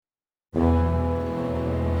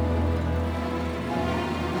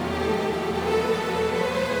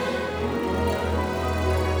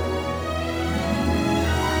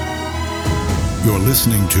You're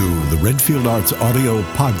listening to the Redfield Arts Audio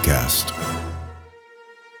Podcast.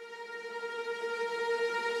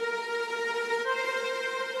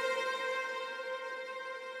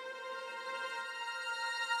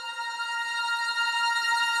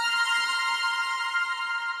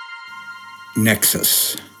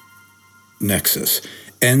 Nexus. Nexus.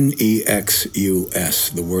 N-E-X-U-S.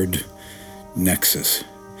 The word nexus.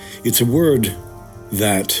 It's a word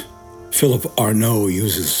that Philip Arnaud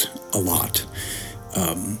uses a lot.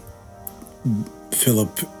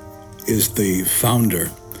 Philip is the founder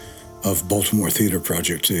of Baltimore Theater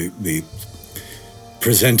Project. The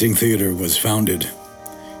presenting theater was founded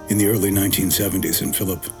in the early 1970s, and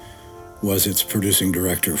Philip was its producing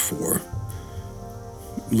director for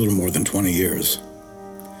a little more than 20 years.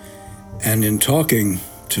 And in talking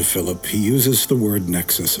to Philip, he uses the word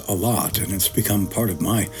nexus a lot, and it's become part of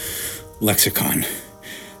my lexicon.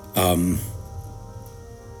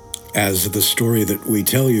 As the story that we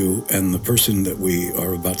tell you and the person that we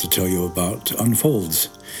are about to tell you about unfolds.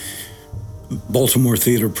 Baltimore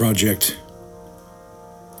Theater Project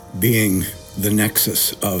being the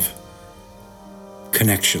nexus of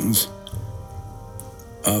connections,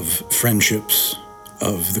 of friendships,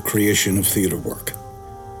 of the creation of theater work.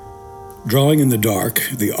 Drawing in the Dark,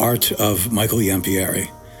 The Art of Michael Iampieri,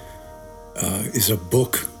 is a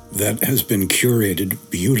book that has been curated,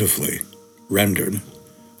 beautifully rendered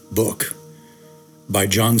book by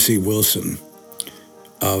John C. Wilson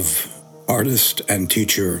of artist and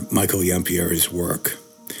teacher Michael Iampieri's work.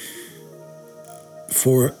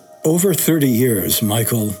 For over 30 years,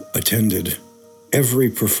 Michael attended every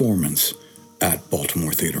performance at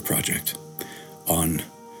Baltimore Theater Project on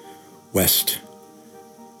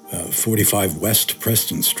 45 West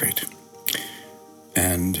Preston Street,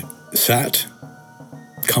 and sat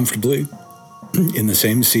comfortably in the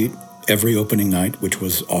same seat every opening night, which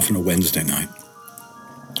was often a Wednesday night,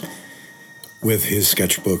 with his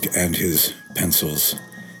sketchbook and his pencils.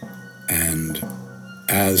 And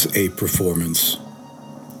as a performance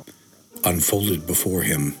unfolded before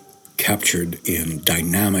him, captured in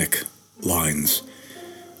dynamic lines,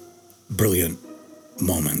 brilliant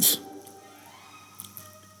moments.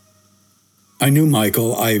 I knew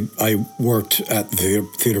Michael. I worked at the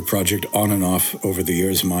Theater Project on and off over the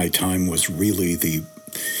years. My time was really the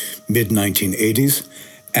mid-1980s,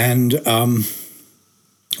 and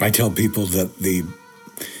I tell people that the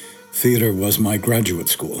theater was my graduate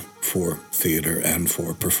school for theater and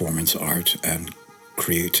for performance art and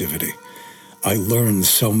creativity. I learned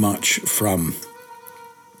so much from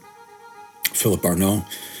Philip Arnaud,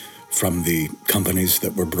 from the companies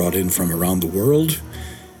that were brought in from around the world,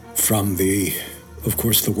 from of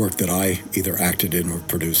course, the work that I either acted in or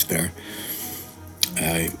produced there.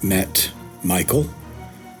 I met Michael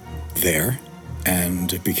there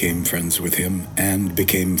and became friends with him and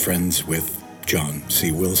became friends with John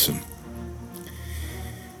C. Wilson.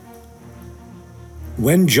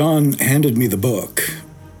 When John handed me the book,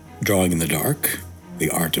 Drawing in the Dark, The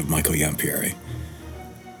Art of Michael Iampieri,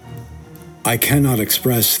 I cannot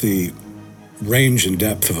express the range and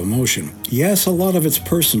depth of emotion. Yes, a lot of it's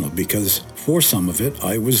personal, because for some of it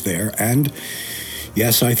I was there, and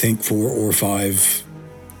yes, I think 4 or 5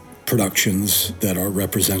 productions that are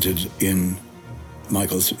represented in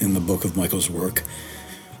the book of Michael's work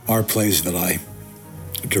are plays that I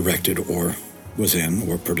directed or was in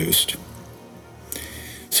or produced.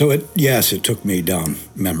 So it took me down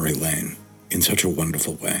memory lane in such a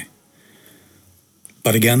wonderful way.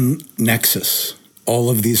 But again, nexus, all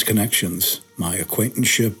of these connections, my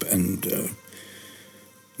acquaintanceship and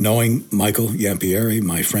knowing Michael Iampieri,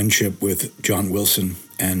 my friendship with John Wilson,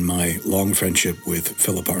 and my long friendship with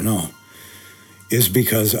Philip Arnaud, is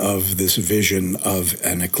because of this vision of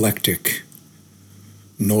an eclectic,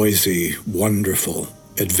 noisy, wonderful,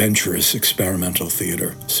 adventurous, experimental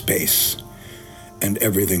theater space and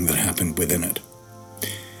everything that happened within it.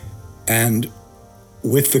 And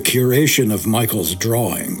with the curation of Michael's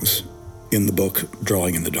drawings in the book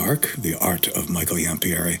Drawing in the Dark, The Art of Michael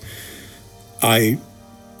Iampieri, I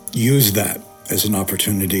used that as an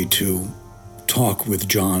opportunity to talk with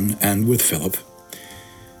John and with Philip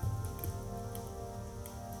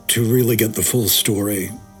to really get the full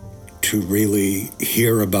story, to really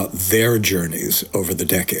hear about their journeys over the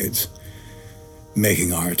decades,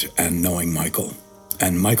 making art and knowing Michael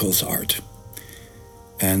and Michael's art.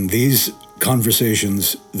 And these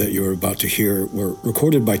conversations that you're about to hear were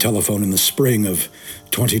recorded by telephone in the spring of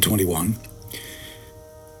 2021.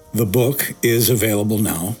 The book is available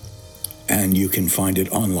now, and you can find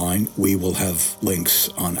it online. We will have links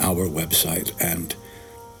on our website. And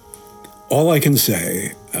all I can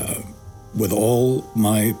say with all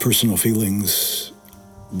my personal feelings,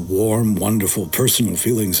 warm, wonderful personal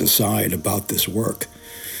feelings aside about this work,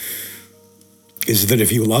 is that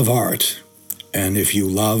if you love art and if you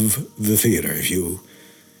love the theater, if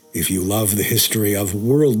you love the history of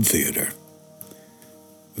world theater,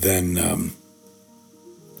 then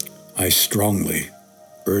I strongly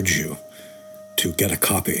urge you to get a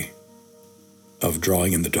copy of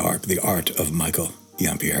Drawing in the Dark, The Art of Michael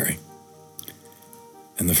Iampieri.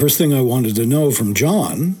 And the first thing I wanted to know from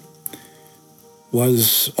John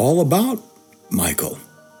was all about Michael.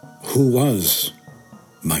 Who was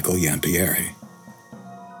Michael Iampieri?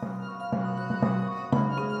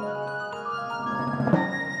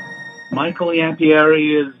 Michael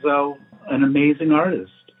Iampieri is an amazing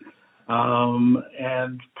artist,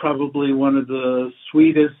 and probably one of the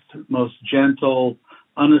sweetest, most gentle,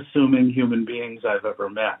 unassuming human beings I've ever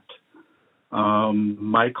met.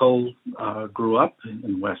 Michael grew up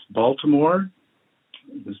in West Baltimore.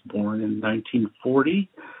 He was born in 1940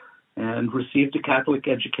 and received a Catholic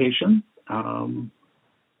education on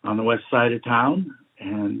the west side of town.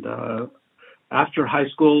 And after high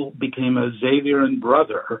school, became a Xaverian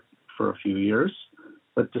brother for a few years,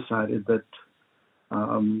 but decided that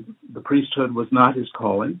the priesthood was not his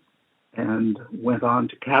calling, and went on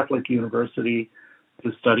to Catholic University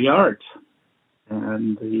to study art.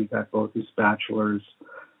 And he got both his bachelor's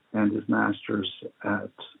and his master's at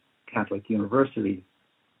Catholic University.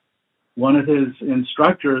 One of his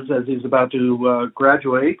instructors, as he's about to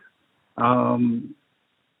graduate,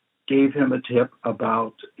 gave him a tip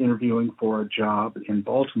about interviewing for a job in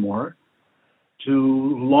Baltimore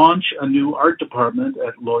to launch a new art department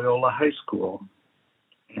at Loyola High School.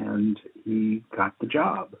 And he got the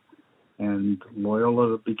job. And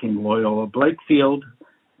Loyola became Loyola Blakefield,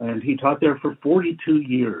 and he taught there for 42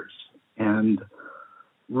 years. And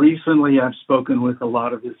recently I've spoken with a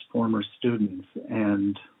lot of his former students,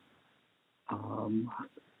 and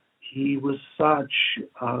he was such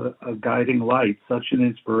a guiding light, such an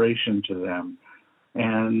inspiration to them.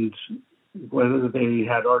 And whether they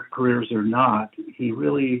had art careers or not, he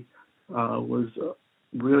really was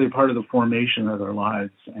really part of the formation of their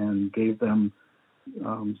lives and gave them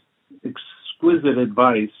exquisite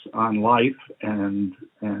advice on life and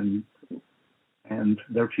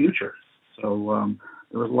their futures. So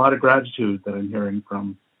there was a lot of gratitude that I'm hearing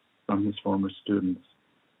from his former students.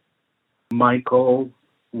 Michael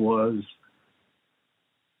was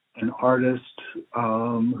an artist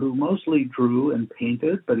who mostly drew and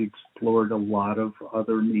painted, but explored a lot of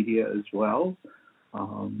other media as well.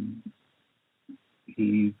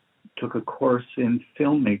 He took a course in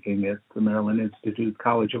filmmaking at the Maryland Institute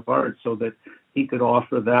College of Art so that he could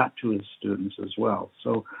offer that to his students as well.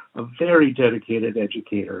 So a very dedicated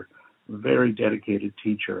educator, a very dedicated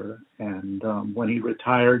teacher. And when he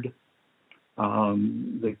retired,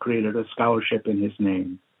 they created a scholarship in his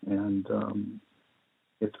name, and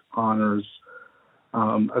it honors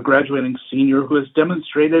a graduating senior who has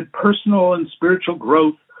demonstrated personal and spiritual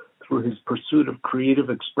growth through his pursuit of creative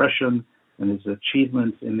expression and his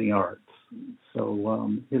achievements in the arts.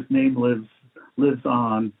 So his name lives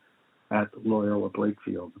on at Loyola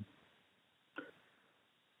Blakefield.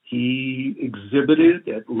 He exhibited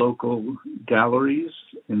at local galleries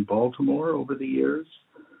in Baltimore over the years,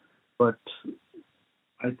 but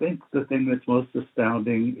I think the thing that's most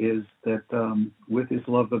astounding is that with his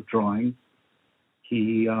love of drawing,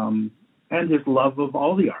 he and his love of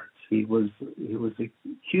all the arts, he was a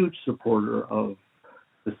huge supporter of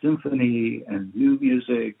the symphony and new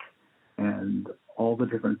music and all the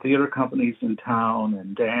different theater companies in town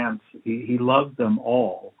and dance. He loved them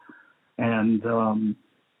all, and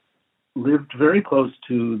lived very close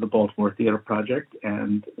to the Baltimore Theater Project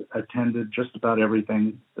and attended just about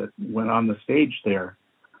everything that went on the stage there.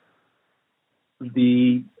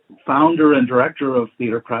 The founder and director of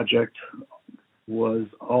Theater Project was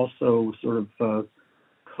also sort of a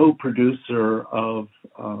co-producer of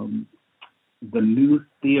the New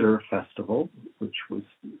Theater Festival, which was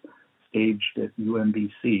staged at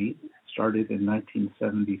UMBC, started in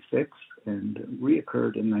 1976 and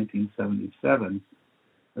reoccurred in 1977.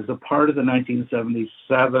 As a part of the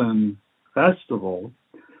 1977 festival,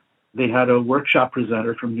 they had a workshop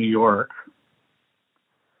presenter from New York,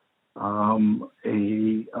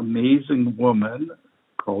 a amazing woman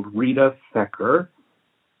called Rita Fecker,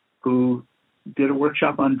 who did a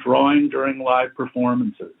workshop on drawing during live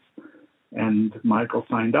performances. And Michael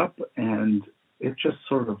signed up, and it just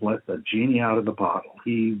sort of let the genie out of the bottle.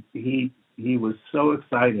 He was so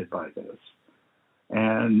excited by this,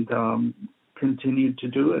 and continued to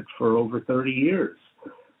do it for over 30 years.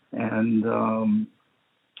 And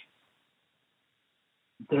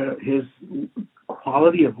his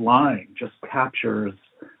quality of line just captures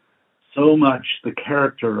so much the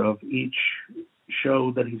character of each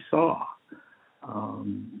show that he saw.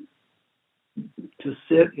 To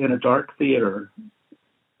sit in a dark theater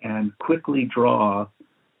and quickly draw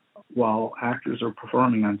while actors are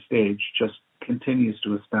performing on stage just continues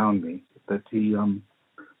to astound me. That he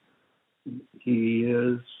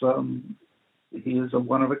is a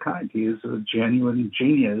one of a kind. He is a genuine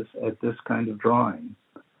genius at this kind of drawing,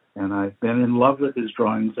 and I've been in love with his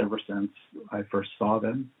drawings ever since I first saw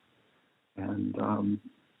them. And I'm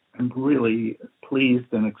really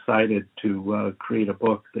pleased and excited to create a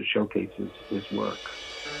book that showcases his work.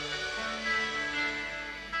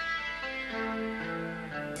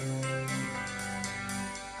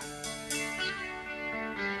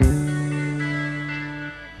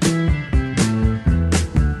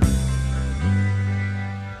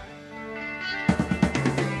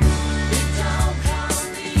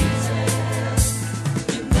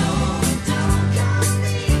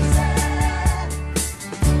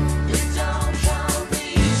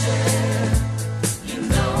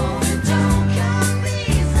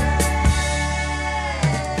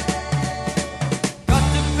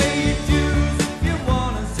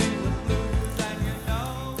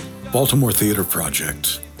 Baltimore Theater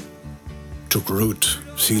Project took root,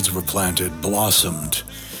 seeds were planted, blossomed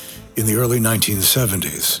in the early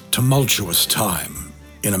 1970s, tumultuous time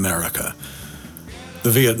in America. The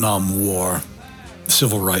Vietnam War, the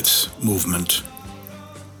Civil Rights Movement,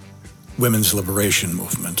 Women's Liberation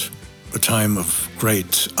Movement, a time of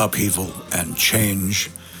great upheaval and change.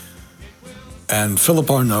 And Philip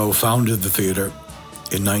Arnoux founded the theater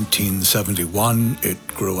in 1971. It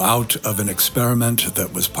grew out of an experiment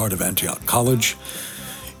that was part of Antioch College.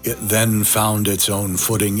 It then found its own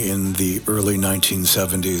footing in the early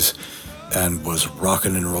 1970s and was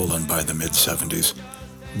rocking and rolling by the mid-70s.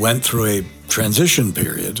 Went through a transition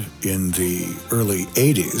period in the early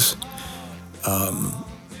 80s,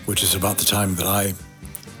 which is about the time that I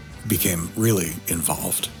became really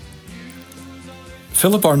involved.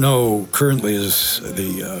 Philip Arnoux currently is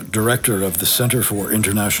the director of the Center for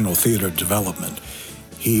International Theater Development.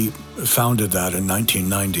 He founded that in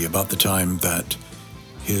 1990, about the time that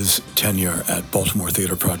his tenure at Baltimore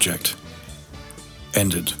Theater Project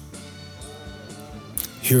ended.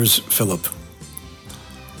 Here's Philip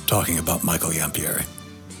talking about Michael Iampieri.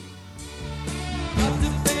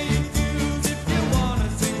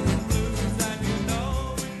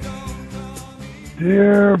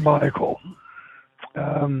 Dear Michael,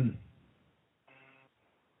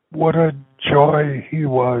 what a joy he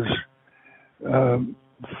was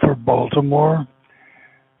for Baltimore.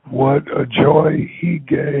 What a joy he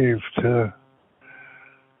gave to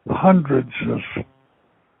hundreds of,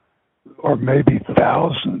 or maybe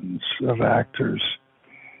thousands of actors,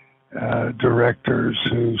 directors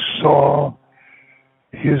who saw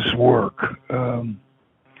his work. And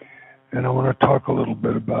I want to talk a little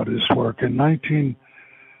bit about his work. In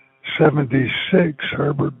 1976,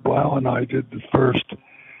 Herbert Blau and I did the first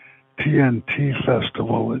TNT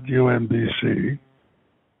festival at UMBC.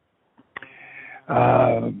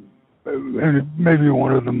 And maybe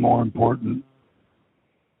one of the more important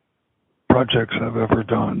projects I've ever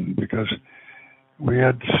done, because we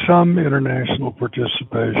had some international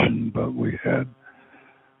participation, but we had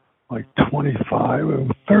like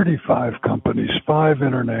 35 companies, 5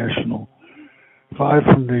 international, 5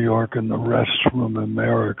 from New York, and the rest from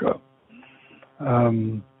America.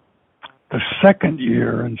 The second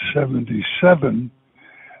year in 77,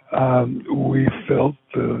 we felt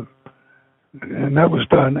and that was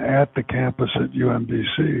done at the campus at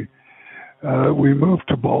UMBC. We moved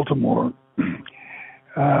to Baltimore,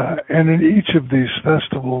 and in each of these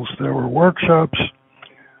festivals, there were workshops.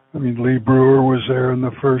 I mean, Lee Brewer was there in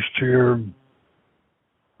the first year.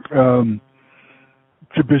 Zbyszek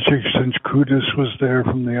Sinckudis was there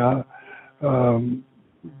from the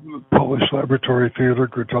Polish Laboratory Theater,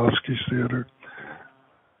 Grotowski's theater.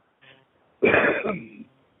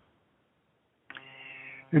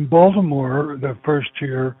 In Baltimore, the first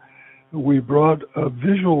year, we brought a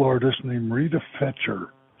visual artist named Rita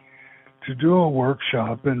Fetcher to do a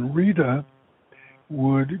workshop, and Rita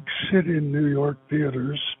would sit in New York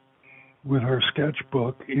theaters with her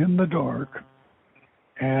sketchbook in the dark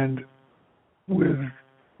and with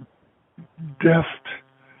deft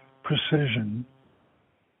precision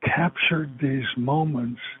captured these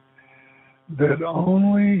moments that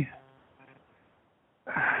only,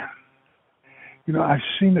 I've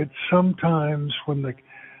seen it sometimes when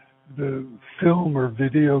the film or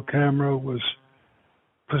video camera was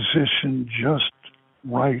positioned just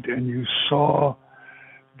right and you saw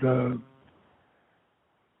the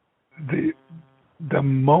the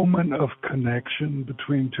moment of connection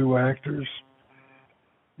between two actors.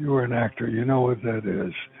 You're an actor, you know what that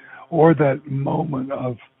is. Or that moment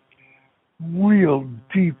of real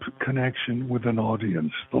deep connection with an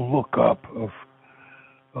audience, the look up of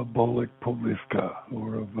Bolik Polivka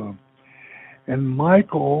and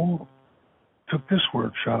Michael took this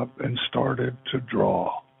workshop and started to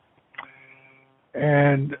draw.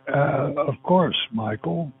 And of course,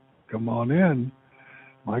 Michael, come on in.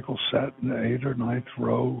 Michael sat in the 8th or 9th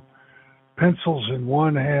row, pencils in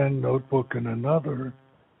one hand, notebook in another,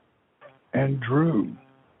 and drew.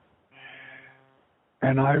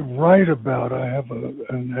 And I have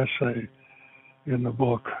an essay in the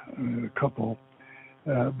book, a couple,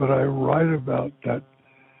 but I write about that,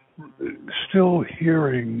 still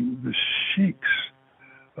hearing the shrieks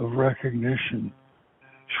of recognition.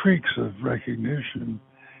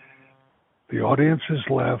 The audience is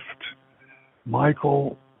left.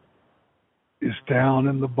 Michael is down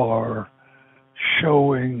in the bar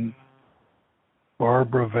showing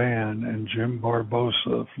Barbara Vann and Jim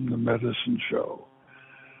Barbosa from The Medicine Show,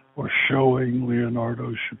 or showing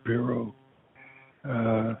Leonardo Shapiro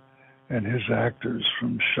and his actors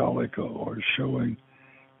from Shaliko, or showing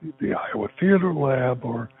the Iowa Theater Lab,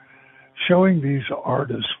 or showing these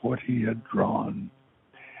artists what he had drawn.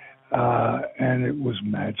 And it was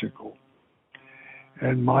magical.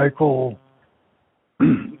 And Michael,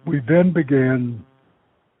 we then began,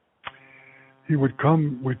 he would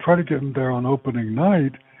come, we'd try to get him there on opening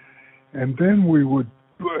night, and then we would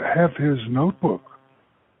have his notebook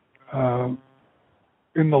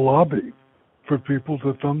in the lobby for people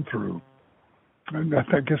to thumb through. And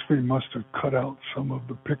I guess we must have cut out some of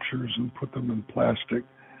the pictures and put them in plastic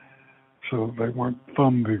so they weren't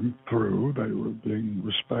thumbing through, they were being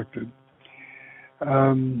respected.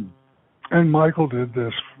 And Michael did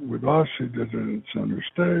this with us. He did it at Center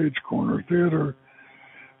Stage, Corner Theater.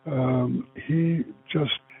 He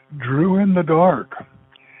just drew in the dark.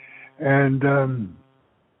 And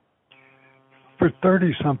for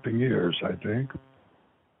 30-something years, I think,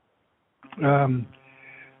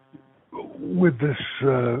 with this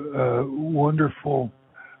wonderful,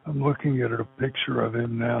 I'm looking at a picture of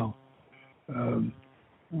him now,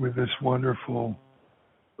 with this wonderful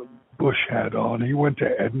bush hat on. He went to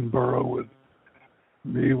Edinburgh with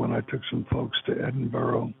me when I took some folks to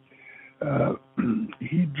Edinburgh.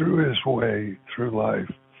 He drew his way through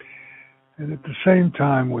life, and at the same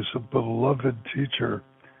time was a beloved teacher,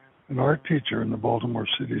 an art teacher in the Baltimore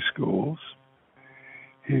City schools.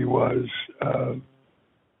 He was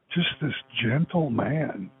just this gentle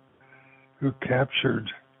man who captured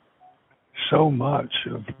so much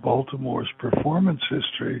of Baltimore's performance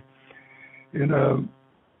history in a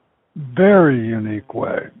very unique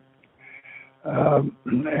way.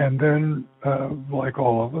 And then, like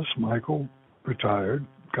all of us, Michael retired,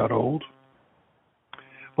 got old.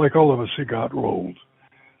 Like all of us, he got old.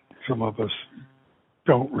 Some of us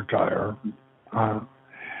don't retire. I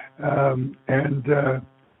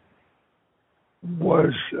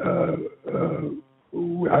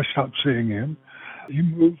stopped seeing him. He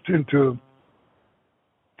moved into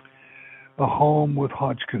a home with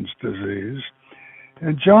Hodgkin's disease.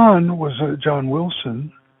 And John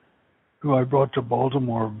Wilson, who I brought to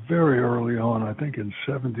Baltimore very early on, I think in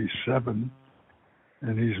 '77,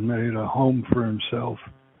 and he's made a home for himself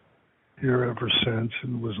here ever since,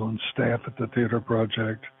 and was on staff at the Theater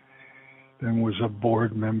Project, and was a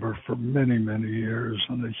board member for many, many years,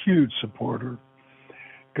 and a huge supporter.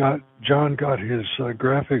 John got his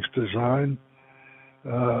graphics design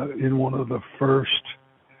in one of the first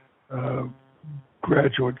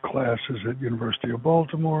graduate classes at University of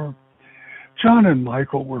Baltimore. John and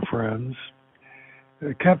Michael were friends,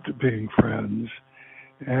 kept being friends,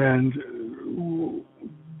 and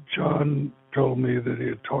John told me that he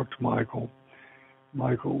had talked to Michael.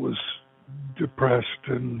 Michael was depressed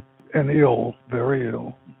and ill, very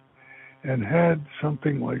ill, and had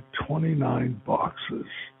something like 29 boxes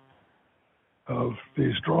of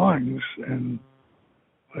these drawings, and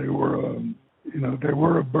they were they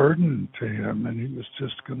were a burden to him, and he was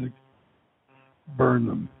just going to burn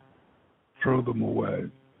them, throw them away.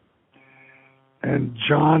 And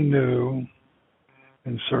John knew,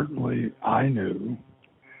 and certainly I knew,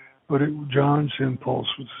 but John's impulse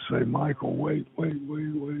was to say, Michael, wait.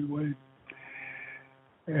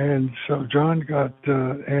 And so John got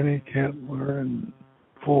Annie Kentler and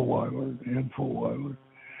Ann Fulweiler,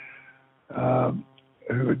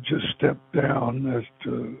 who had just stepped down as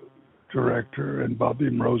director, and Bobby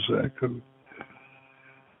Mrozek, who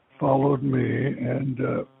followed me, and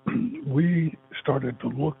we started to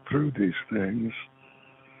look through these things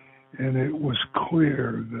and it was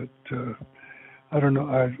clear that, I don't know,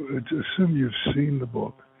 I assume you've seen the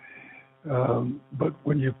book, but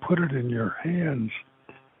when you put it in your hands,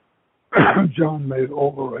 John made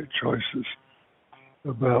all the right choices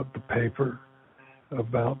about the paper,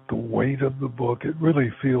 about the weight of the book. It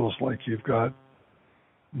really feels like you've got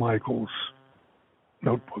Michael's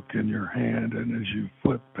notebook in your hand, and as you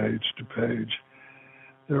flip page to page,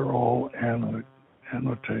 they're all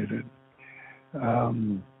annotated.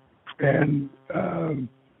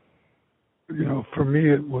 You know, for me,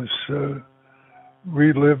 it was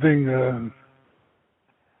reliving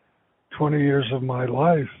 20 years of my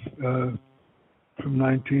life from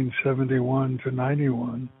 1971 to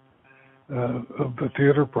 91 of the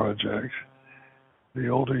theater project. The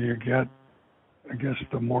older you get, I guess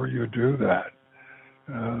the more you do that.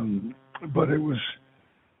 But it was,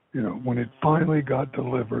 you know, when it finally got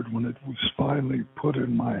delivered, when it was finally put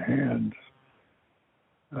in my hands,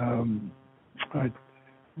 I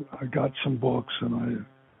got some books and I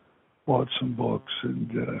bought some books,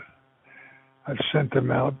 and I sent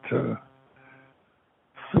them out to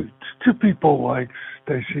people like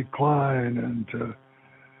Stacy Klein and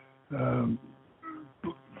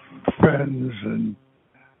friends and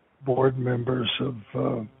board members of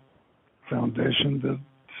foundation that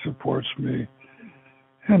supports me,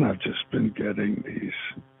 and I've just been getting these,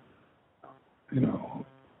 you know,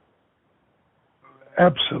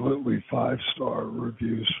 absolutely 5-star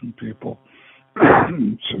reviews from people.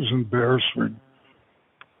 Susan Beresford,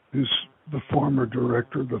 who's the former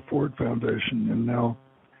director of the Ford Foundation and now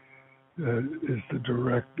is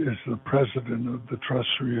the president of the Trust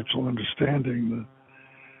for Mutual Understanding, the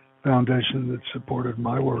foundation that supported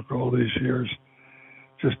my work all these years.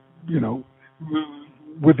 Just, you know,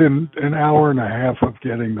 within an hour and a half of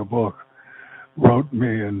getting the book, wrote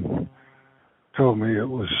me and told me it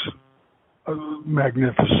was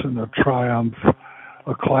magnificent, a triumph,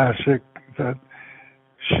 a classic, that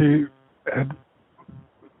she had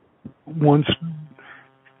once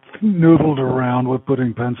noodled around with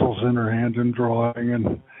putting pencils in her hand and drawing,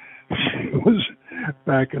 and she was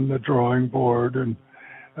back in the drawing board. And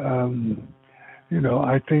you know,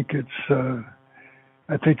 I think it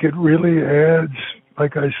really adds,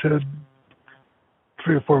 like I said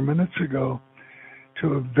 3 or 4 minutes ago,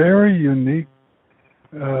 to a very unique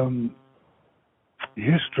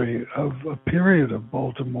history of a period of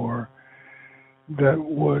Baltimore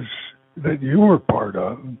that you were part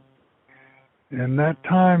of. And that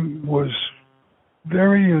time was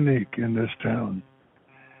very unique in this town.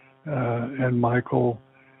 And Michael,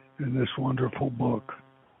 in this wonderful book,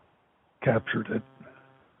 captured it.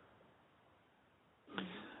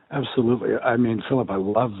 Absolutely. I mean, Philip, I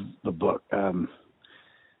love the book.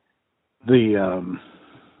 The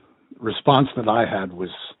response that I had was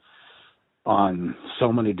on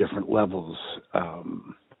so many different levels,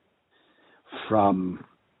 from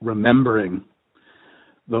remembering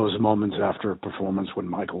those moments after a performance when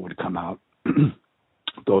Michael would come out,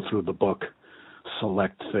 go through the book,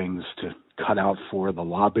 select things to cut out for the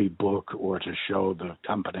lobby book or to show the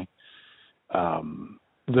company.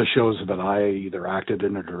 The shows that I either acted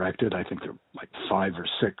in or directed, I think there are like 5 or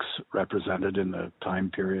 6 represented in the time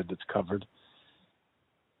period that's covered.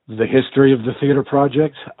 The history of the theater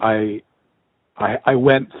project, I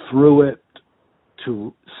went through it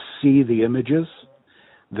to see the images.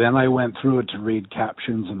 Then I went through it to read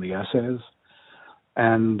captions and the essays.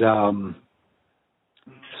 And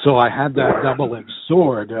so I had that double-edged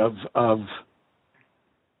sword of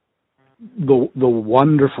the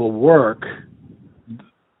wonderful work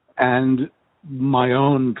and my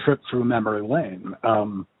own trip through memory lane,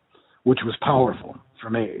 which was powerful for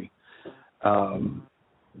me.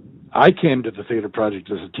 I came to the theater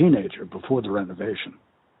project as a teenager before the renovation.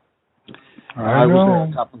 I was there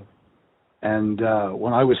a couple of, and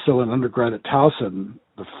when I was still an undergrad at Towson,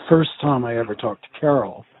 the first time I ever talked to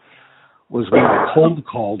Carol was when I cold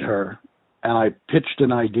called her and I pitched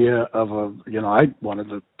an idea of I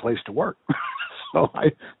wanted a place to work. So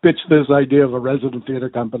I pitched this idea of a resident theater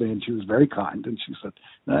company, and she was very kind, and she said,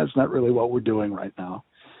 "No, that's not really what we're doing right now."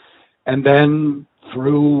 And then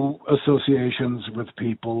through associations with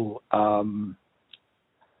people,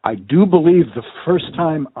 I do believe the first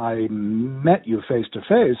time I met you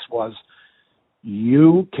face-to-face was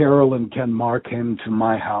you, Carol, and Ken Marr came to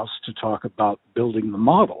my house to talk about building the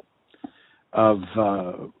model of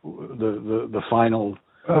the final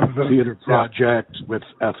theater project with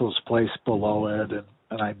Ethel's Place below it,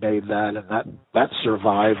 and I made that, and that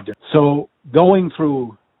survived. So going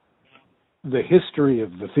through the history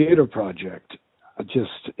of the theater project,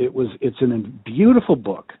 it's a beautiful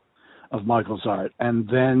book of Michael's art, and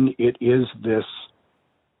then it is this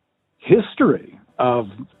history of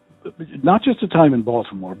not just a time in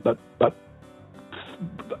Baltimore, but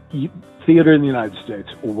theater in the United States,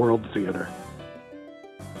 world theater.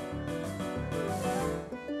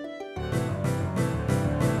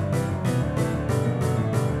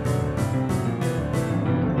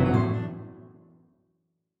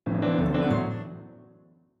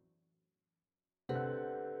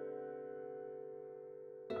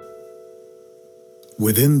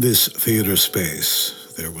 Within this theater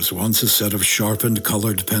space, there was once a set of sharpened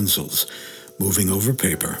colored pencils moving over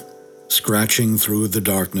paper, scratching through the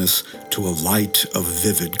darkness to a light of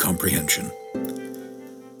vivid comprehension.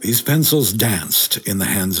 These pencils danced in the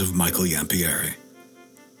hands of Michael Iampieri.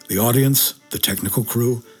 The audience, the technical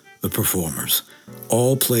crew, the performers,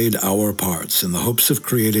 all played our parts in the hopes of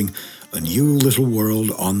creating a new little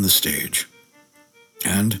world on the stage.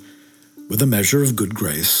 And with a measure of good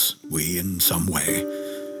grace, we, in some way,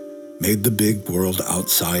 made the big world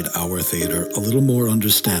outside our theater a little more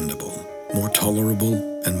understandable, more tolerable,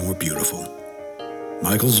 and more beautiful.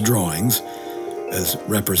 Michael's drawings, as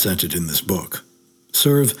represented in this book,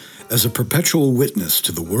 serve as a perpetual witness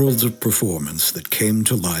to the worlds of performance that came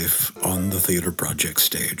to life on the Theater Project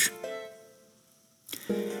stage.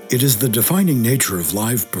 It is the defining nature of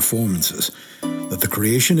live performances that the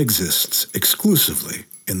creation exists exclusively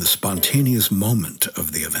in the spontaneous moment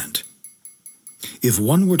of the event. If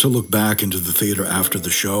one were to look back into the theater after the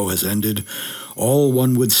show has ended, all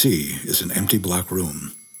one would see is an empty black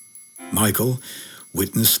room. Michael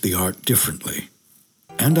witnessed the art differently,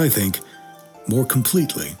 and I think more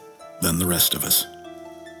completely than the rest of us.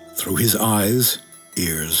 Through his eyes,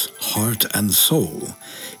 ears, heart, and soul,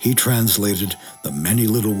 he translated the many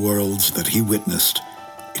little worlds that he witnessed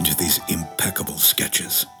into these impeccable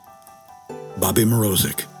sketches. Bobby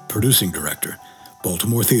Mrozek, producing director,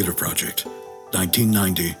 Baltimore Theater Project,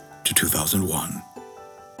 1990 to 2001.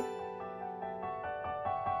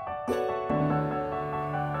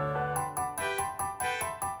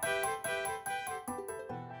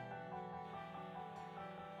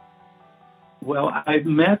 Well, I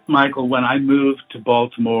met Michael when I moved to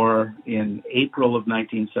Baltimore in April of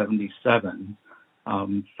 1977.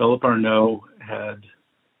 Philip Arnault had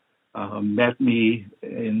met me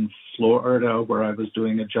in Florida, where I was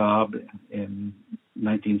doing a job in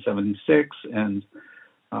 1976, and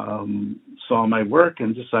saw my work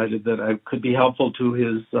and decided that I could be helpful to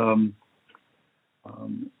his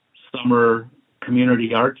summer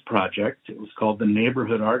community arts project. It was called the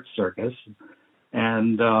Neighborhood Art Circus,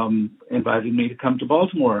 and invited me to come to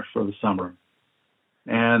Baltimore for the summer.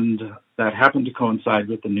 And that happened to coincide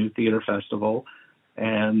with the New Theater Festival,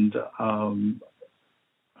 and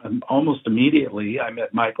almost immediately I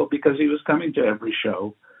met Michael because he was coming to every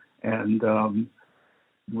show, and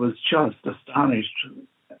was just astonished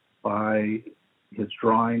by his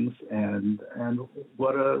drawings and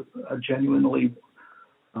what a genuinely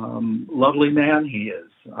lovely man he is,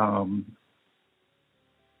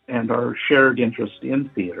 and our shared interest in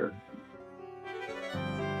theater.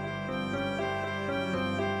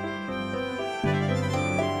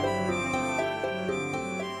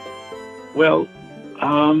 Well,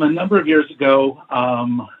 a number of years ago,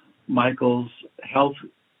 Michael's health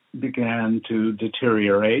began to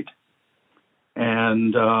deteriorate,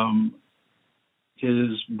 and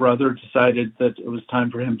his brother decided that it was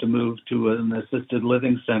time for him to move to an assisted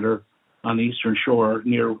living center on the Eastern Shore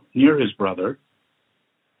near his brother.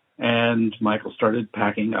 And Michael started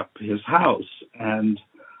packing up his house, and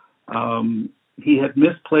he had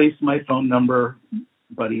misplaced my phone number,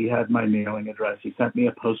 but he had my mailing address. He sent me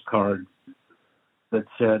a postcard that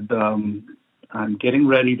said, I'm getting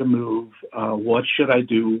ready to move. What should I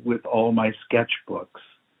do with all my sketchbooks?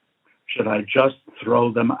 Should I just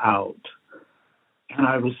throw them out? And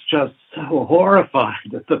I was just so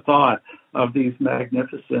horrified at the thought of these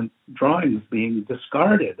magnificent drawings being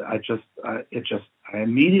discarded. I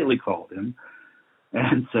immediately called him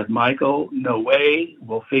and said, Michael, no way.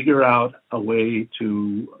 We'll figure out a way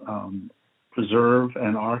to preserve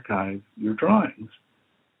and archive your drawings.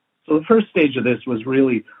 So the first stage of this was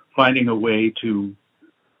really finding a way to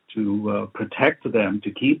protect them,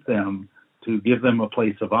 to keep them, to give them a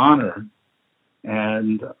place of honor.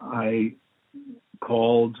 And I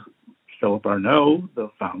called Philip Arnault, the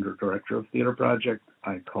founder director of Theater Project.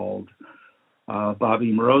 I called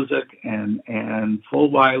Bobby Mrozek and Ann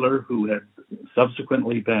Fulweiler, who had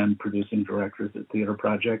subsequently been producing directors at Theater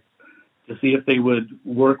Project, to see if they would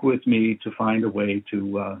work with me to find a way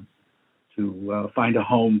to find a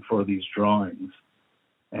home for these drawings.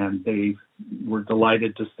 And they were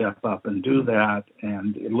delighted to step up and do that.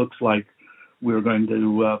 And it looks like we're going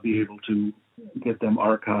to be able to get them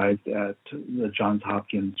archived at the Johns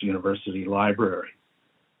Hopkins University Library.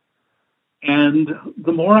 And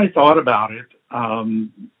the more I thought about it,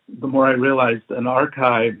 the more I realized an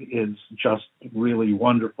archive is just really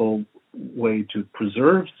wonderful way to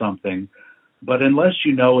preserve something. But unless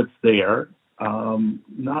you know it's there,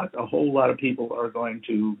 not a whole lot of people are going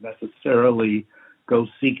to necessarily go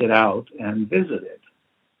seek it out and visit it.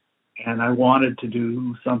 And I wanted to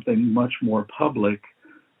do something much more public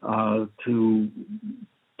to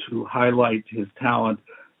highlight his talent,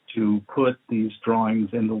 to put these drawings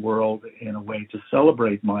in the world in a way to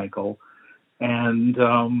celebrate Michael. And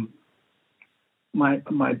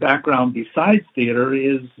my background besides theater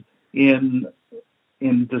is in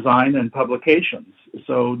design and publications.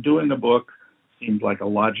 So doing a book seemed like a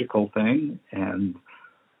logical thing. And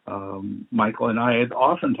Michael and I had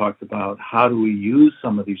often talked about how do we use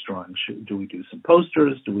some of these drawings? Do we do some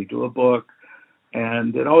posters? Do we do a book?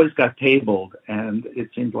 And it always got tabled, and it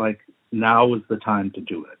seemed like now was the time to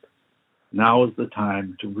do it. Now is the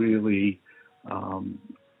time to really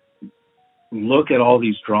look at all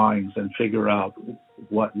these drawings and figure out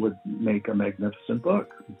what would make a magnificent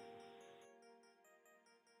book.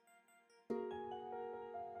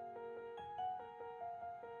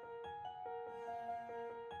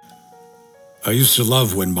 I used to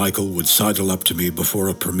love when Michael would sidle up to me before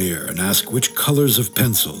a premiere and ask which colors of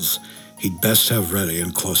pencils he'd best have ready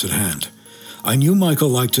and close at hand. I knew Michael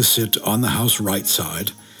liked to sit on the house right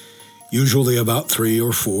side, usually about 3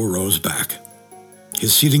 or 4 rows back.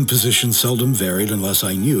 His seating position seldom varied unless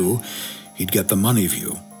I knew he'd get the money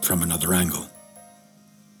view from another angle.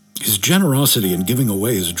 His generosity in giving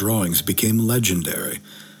away his drawings became legendary,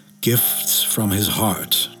 gifts from his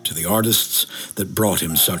heart to the artists that brought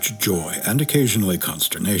him such joy and occasionally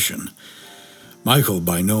consternation. Michael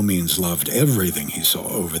by no means loved everything he saw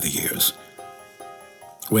over the years.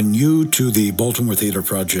 When new to the Baltimore Theater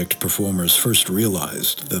Project performers first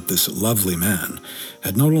realized that this lovely man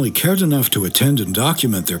had not only cared enough to attend and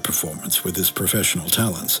document their performance with his professional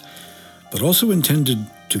talents, but also intended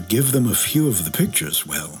to give them a few of the pictures,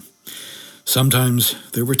 well, sometimes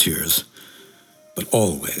there were tears, but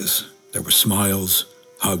always there were smiles,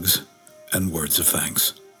 hugs, and words of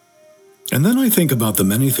thanks. And then I think about the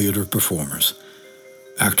many theater performers,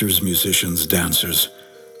 actors, musicians, dancers,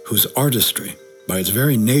 whose artistry, by its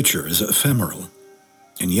very nature, is ephemeral.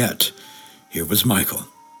 And yet, here was Michael,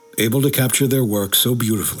 able to capture their work so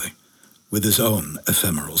beautifully with his own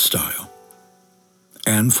ephemeral style.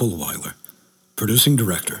 Ann Fulwiler, producing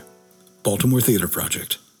director, Baltimore Theater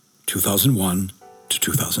Project, 2001 to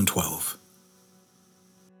 2012.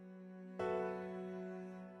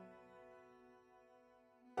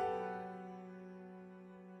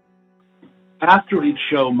 After each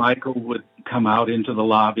show, Michael would come out into the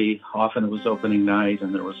lobby. Often it was opening night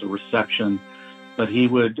and there was a reception, but he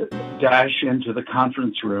would dash into the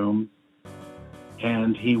conference room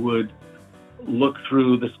and he would look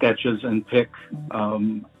through the sketches and pick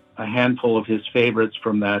a handful of his favorites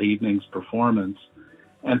from that evening's performance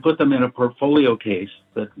and put them in a portfolio case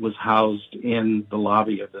that was housed in the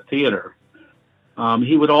lobby of the theater.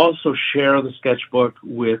 He would also share the sketchbook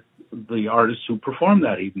with the artists who performed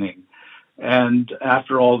that evening. And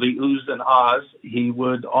after all the oohs and ahs, he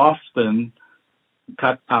would often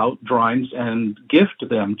cut out drawings and gift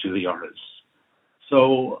them to the artists.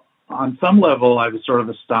 So on some level, I was sort of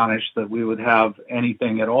astonished that we would have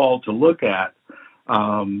anything at all to look at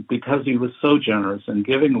because he was so generous in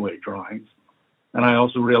giving away drawings. And I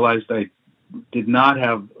also realized I did not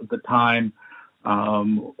have the time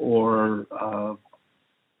or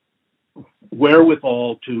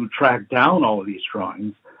wherewithal to track down all of these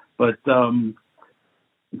drawings. But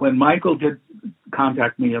when Michael did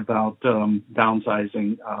contact me about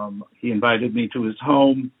downsizing, he invited me to his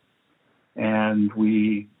home, and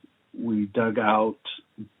we dug out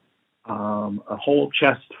a whole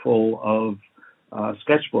chest full of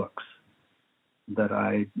sketchbooks that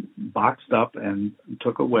I boxed up and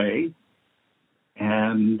took away.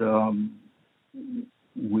 And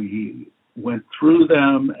we went through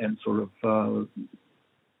them and sort of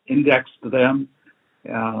indexed them.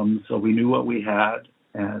 So we knew what we had.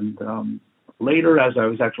 And later, as I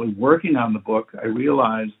was actually working on the book, I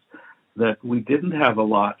realized that we didn't have a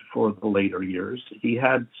lot for the later years. He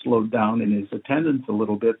had slowed down in his attendance a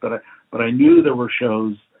little bit, but I knew there were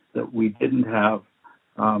shows that we didn't have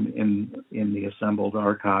in the assembled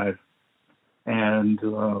archive, and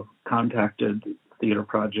contacted Theater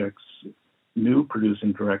Project's new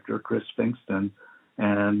producing director, Chris Finkston,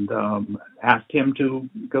 and asked him to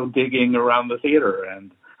go digging around the theater.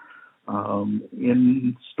 And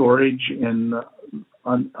in storage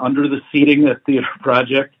under the seating at Theater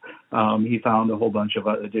Project, he found a whole bunch of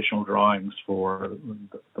additional drawings for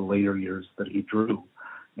the later years that he drew,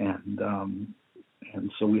 and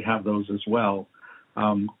so we have those as well.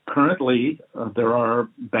 Currently, there are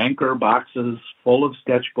banker boxes full of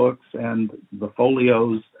sketchbooks and the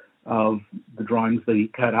folios of the drawings that he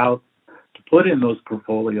cut out to put in those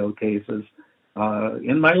portfolio cases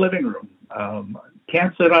in my living room.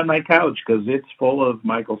 Can't sit on my couch because it's full of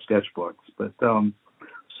Michael sketchbooks, but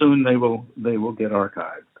soon they will get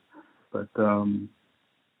archived. But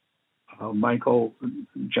Michael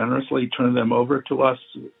generously turned them over to us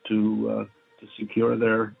to secure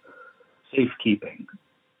their safekeeping.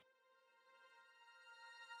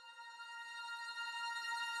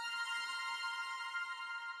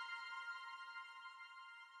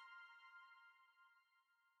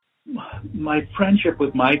 My friendship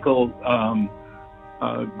with Michael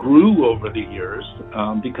grew over the years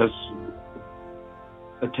because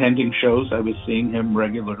attending shows, I was seeing him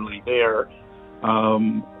regularly there.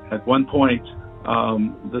 At one point,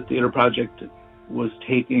 the Theater Project was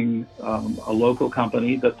taking a local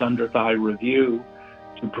company, the Thunder Thigh Revue,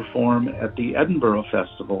 to perform at the Edinburgh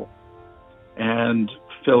Festival. And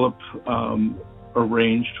Philip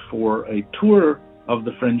arranged for a tour of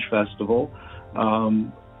the Fringe Festival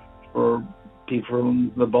for people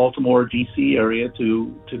from the Baltimore, D.C. area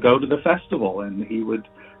to go to the festival, and he would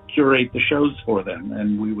curate the shows for them,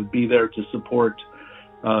 and we would be there to support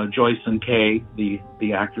Joyce and Kay,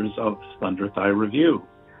 the actors of Thunder Thigh Revue.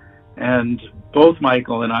 And both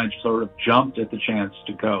Michael and I sort of jumped at the chance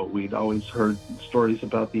to go. We'd always heard stories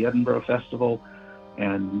about the Edinburgh Festival,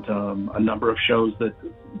 and a number of shows that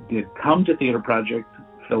did come to Theater Project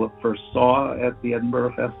Philip first saw at the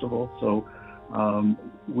Edinburgh Festival, so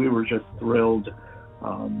we were just thrilled.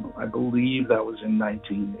 I believe that was in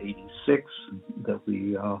 1986 that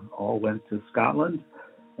we all went to Scotland,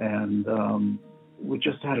 and we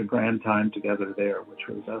just had a grand time together there, which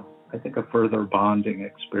was, I think, a further bonding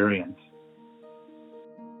experience.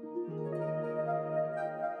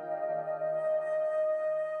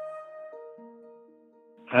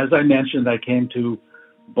 As I mentioned, I came to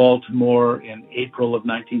Baltimore in April of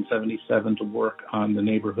 1977 to work on the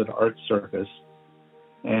Neighborhood Art Circus,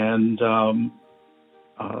 and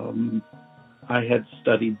I had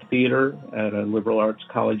studied theater at a liberal arts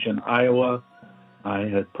college in Iowa. I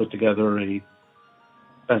had put together a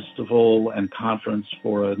festival and conference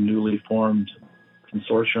for a newly formed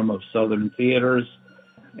consortium of Southern theaters,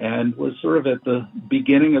 and was sort of at the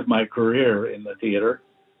beginning of my career in the theater.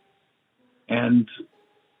 And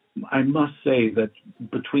I must say that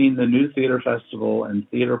between the New Theater Festival and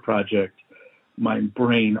Theater Project, my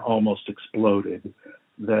brain almost exploded.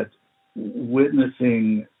 That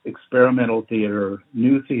witnessing experimental theater,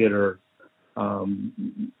 new theater,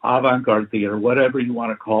 avant-garde theater, whatever you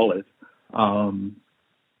want to call it,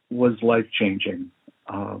 was life-changing.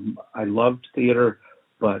 I loved theater,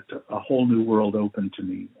 but a whole new world opened to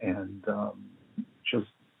me, and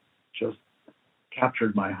just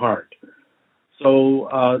captured my heart.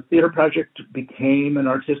 So Theater Project became an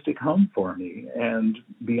artistic home for me, and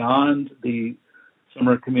beyond the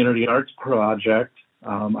Summer Community Arts Project,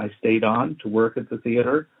 I stayed on to work at the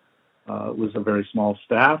theater. It was a very small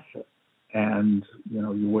staff, and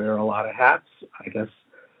you wear a lot of hats. I guess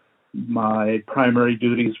my primary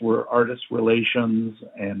duties were artist relations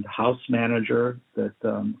and house manager. That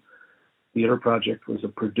Theater Project was a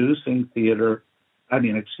producing theater.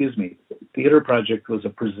 Theater Project was a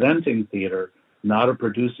presenting theater, not a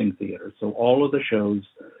producing theater. So all of the shows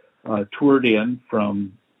toured in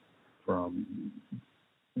from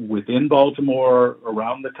within Baltimore,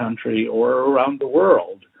 around the country, or around the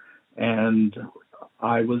world. And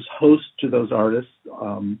I was host to those artists,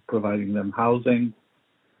 providing them housing,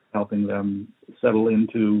 helping them settle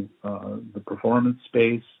into the performance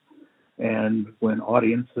space, and when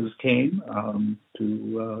audiences came,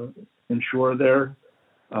 to ensure their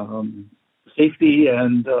safety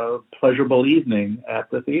and pleasurable evening at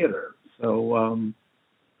the theater. So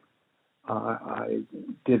I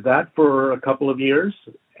did that for a couple of years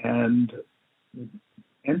and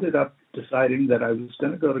ended up deciding that I was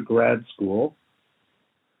going to go to grad school.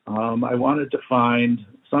 I wanted to find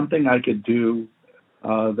something I could do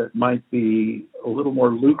that might be a little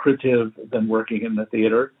more lucrative than working in the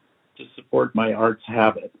theater to support my arts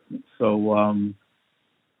habit. So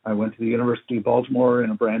I went to the University of Baltimore in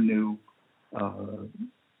a brand new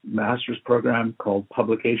master's program called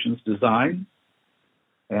Publications Design,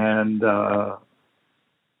 and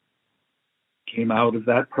came out of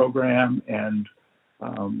that program and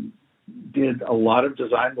did a lot of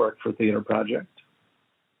design work for Theater Project,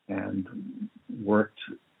 and worked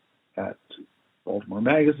at Baltimore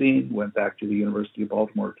Magazine, went back to the University of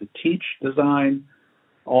Baltimore to teach design.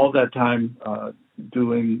 All that time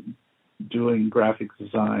doing graphic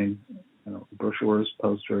design, brochures,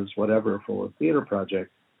 posters, whatever for a theater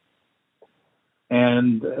project.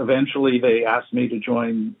 And eventually they asked me to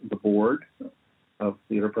join the board of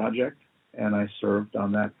Theater Project, and I served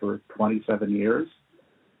on that for 27 years,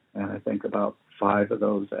 and I think about 5 of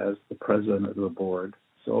those as the president of the board.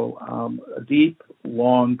 So a deep,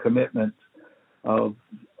 long commitment of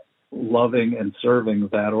loving and serving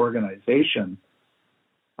that organization.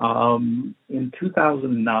 In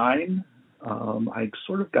 2009, I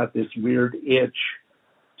sort of got this weird itch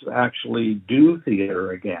to actually do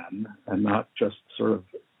theater again and not just sort of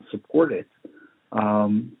support it.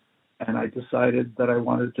 And I decided that I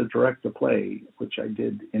wanted to direct a play, which I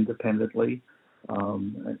did independently.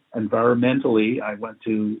 Environmentally, I went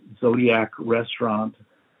to Zodiac Restaurant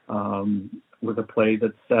with a play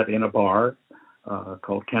that's set in a bar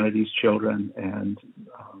called Kennedy's Children, and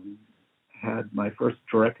had my first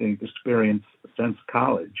directing experience since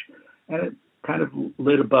college. And it kind of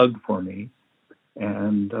lit a bug for me.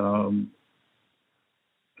 And a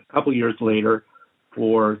couple years later,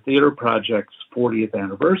 for Theater Project's 40th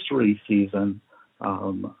anniversary season,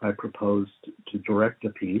 I proposed to direct a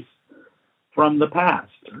piece from the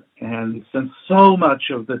past. And since so much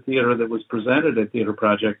of the theater that was presented at Theater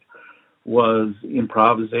Project was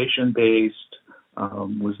improvisation-based,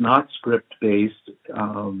 was not script-based,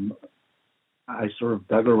 I sort of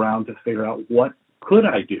dug around to figure out what could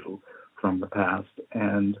I do from the past.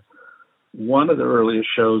 And one of the earliest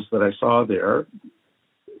shows that I saw there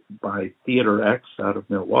by Theater X out of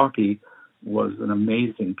Milwaukee was an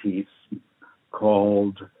amazing piece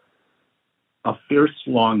called A Fierce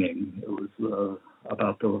Longing. It was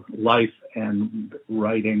about the life and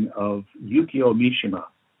writing of Yukio Mishima.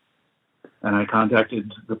 And I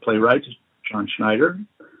contacted the playwright, John Schneider,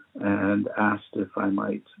 and asked if I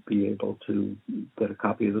might be able to get a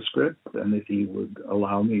copy of the script and if he would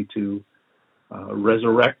allow me to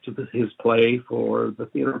resurrect his play for the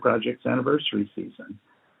Theater Project's anniversary season.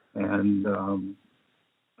 And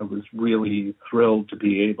I was really thrilled to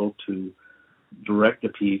be able to direct a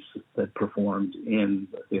piece that performed in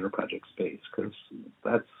the Theater Project space, because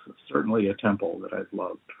that's certainly a temple that I've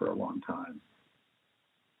loved for a long time.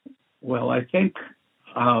 Well, I think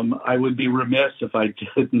I would be remiss if I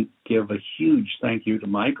didn't give a huge thank you to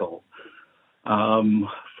Michael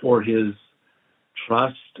for his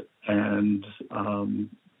trust and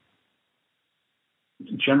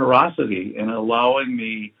generosity in allowing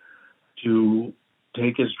me to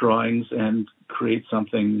take his drawings and create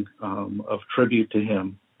something of tribute to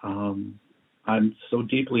him. I'm so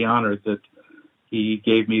deeply honored that he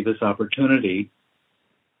gave me this opportunity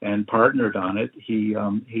and partnered on it. He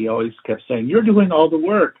always kept saying, "You're doing all the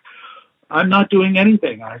work. I'm not doing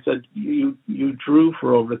anything." I said, you drew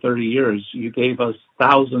for over 30 years. You gave us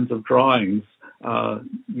thousands of drawings.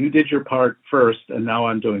 You did your part first, and now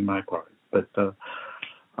I'm doing my part. But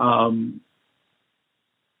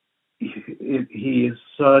he is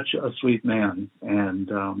such a sweet man,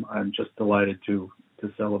 and I'm just delighted to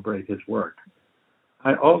celebrate his work.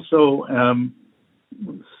 I also am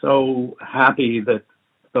so happy that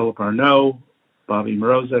Philip Arnaud, Bobby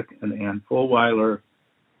Mrozek, and Ann Fulweiler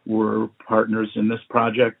were partners in this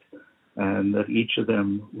project, and that each of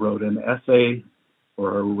them wrote an essay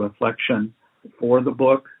or a reflection for the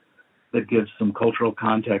book that gives some cultural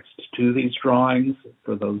context to these drawings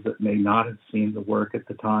for those that may not have seen the work at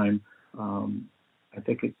the time. I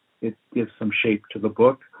think it gives some shape to the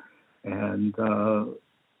book, and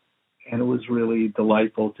it was really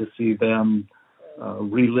delightful to see them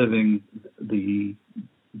reliving the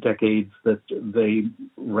decades that they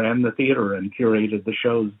ran the theater and curated the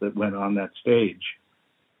shows that went on that stage.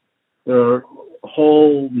 There are a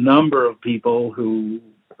whole number of people who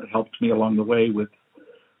helped me along the way with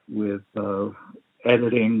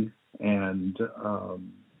editing and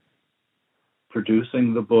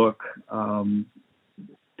producing the book,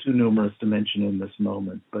 too numerous to mention in this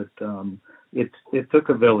moment, but it took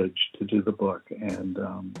a village to do the book, and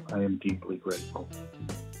I am deeply grateful.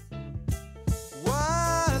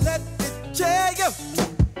 Well, let me tell you.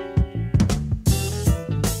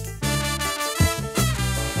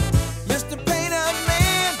 Mr. Painter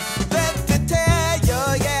Man, let me tell you,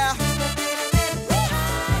 yeah.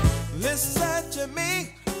 Listen to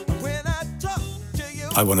me when I talk to you.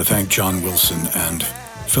 I want to thank John Wilson and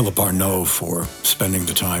Philip Arnaud for spending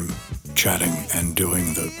the time chatting and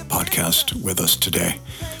doing the podcast with us today.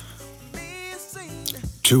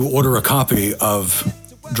 To order a copy of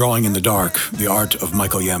Drawing in the Dark, The Art of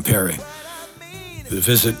Michael Iampieri,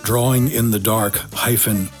 visit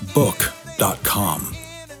drawinginthedark-book.com. drawinginthedark-book.com.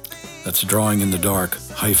 That's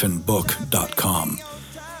drawinginthedark-book.com.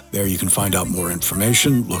 There you can find out more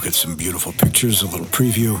information, look at some beautiful pictures, a little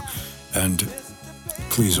preview, and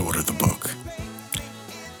please order the book.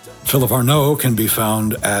 Philip Arnaud can be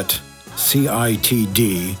found at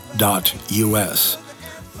citd.us.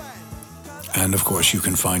 And of course, you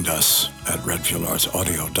can find us at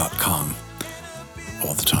redfieldartsaudio.com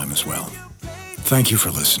all the time as well. Thank you for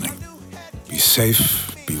listening. Be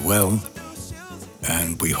safe, be well,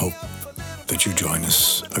 and we hope that you join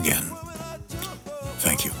us again.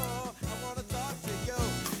 Thank you.